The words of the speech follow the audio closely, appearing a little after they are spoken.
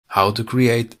How to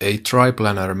create a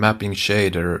triplanar mapping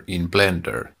shader in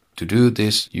Blender. To do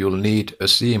this, you'll need a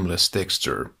seamless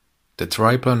texture. The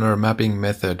triplanar mapping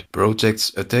method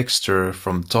projects a texture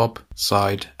from top,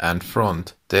 side and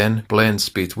front, then blends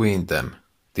between them.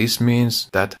 This means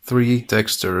that 3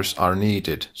 textures are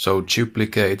needed, so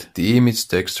duplicate the image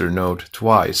texture node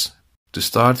twice. To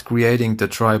start creating the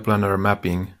triplanar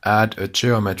mapping, add a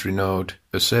geometry node,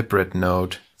 a separate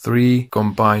node, 3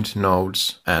 combined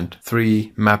nodes and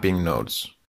 3 mapping nodes.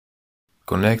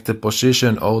 Connect the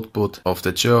position output of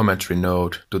the geometry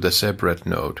node to the separate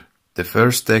node. The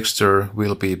first texture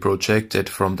will be projected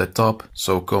from the top,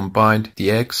 so combine the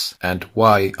X and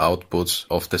Y outputs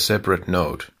of the separate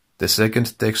node. The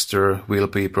second texture will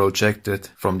be projected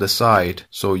from the side,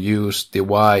 so use the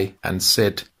Y and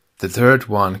Z. The third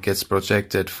one gets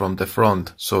projected from the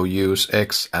front, so use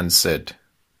X and Z.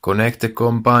 Connect the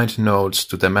combined nodes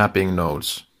to the mapping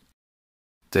nodes.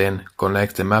 Then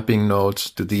connect the mapping nodes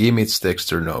to the image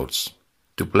texture nodes.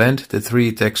 To blend the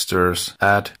 3 textures,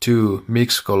 add 2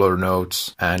 mix color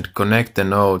nodes and connect the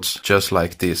nodes just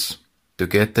like this. To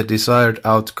get the desired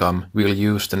outcome, we'll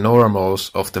use the normals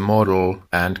of the model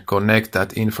and connect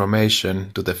that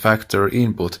information to the factor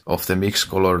input of the mix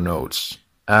color nodes.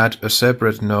 Add a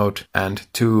separate node and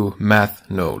 2 math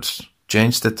nodes.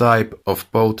 Change the type of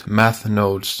both math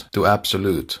nodes to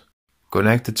absolute.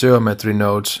 Connect the geometry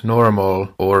node's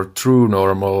normal or true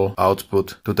normal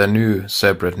output to the new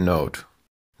separate node.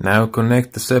 Now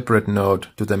connect the separate node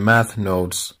to the math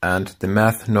nodes and the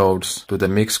math nodes to the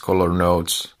mix color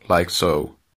nodes, like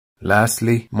so.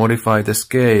 Lastly, modify the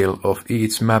scale of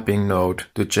each mapping node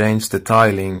to change the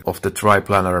tiling of the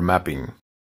triplanar mapping.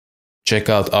 Check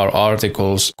out our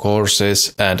articles,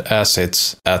 courses and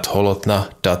assets at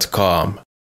holotna.com.